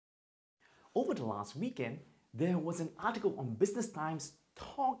Over the last weekend, there was an article on Business Times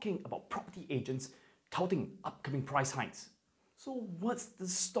talking about property agents touting upcoming price hikes. So what's the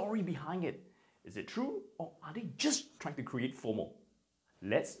story behind it? Is it true, or are they just trying to create FOMO?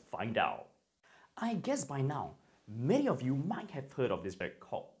 Let's find out. I guess by now, many of you might have heard of this brand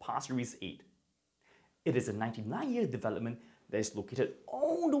called Pasir Ris 8. It is a 99-year development that is located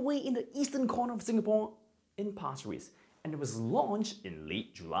all the way in the eastern corner of Singapore in Pasir Ris, and it was launched in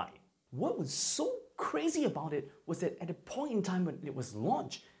late July. What was so crazy about it was that at the point in time when it was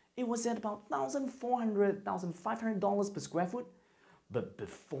launched, it was at about $1,400, $1,500 per square foot. But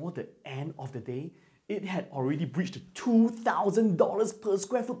before the end of the day, it had already breached the $2,000 per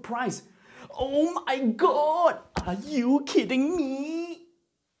square foot price. Oh my god! Are you kidding me?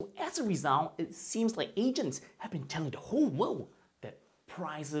 As a result, it seems like agents have been telling the whole world that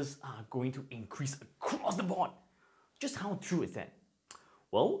prices are going to increase across the board. Just how true is that?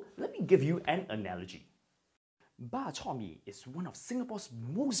 Well, let me give you an analogy. Bak chor mee is one of Singapore's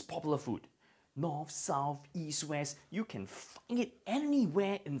most popular food. North, south, east, west, you can find it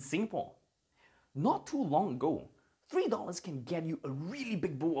anywhere in Singapore. Not too long ago, $3 can get you a really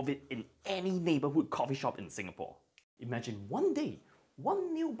big bowl of it in any neighborhood coffee shop in Singapore. Imagine one day,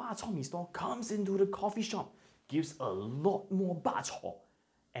 one new bak chor mee store comes into the coffee shop, gives a lot more bak chor,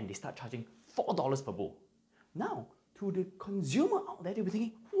 and they start charging $4 per bowl. Now, to the consumer out there, they'll be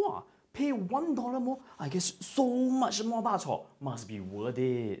thinking, wow, pay $1 more, I guess so much more bak chor must be worth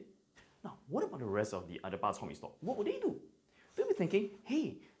it. Now, what about the rest of the other bak chor mee store? What would they do? They'll be thinking,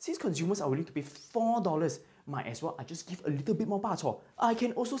 hey, since consumers are willing to pay $4, might as well I just give a little bit more bak chor. I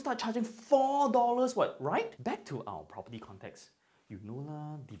can also start charging $4, what, right? Back to our property context. You know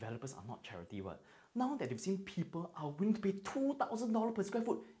lah, developers are not charity, what? Now that they've seen people are willing to pay $2,000 per square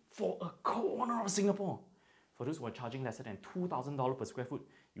foot for a corner of Singapore. For those who are charging lesser than $2,000 per square foot,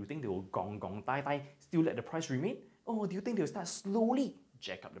 you think they will gong gong tai tai, still let the price remain? Or do you think they'll start slowly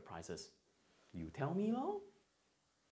jack up the prices? You tell me, well?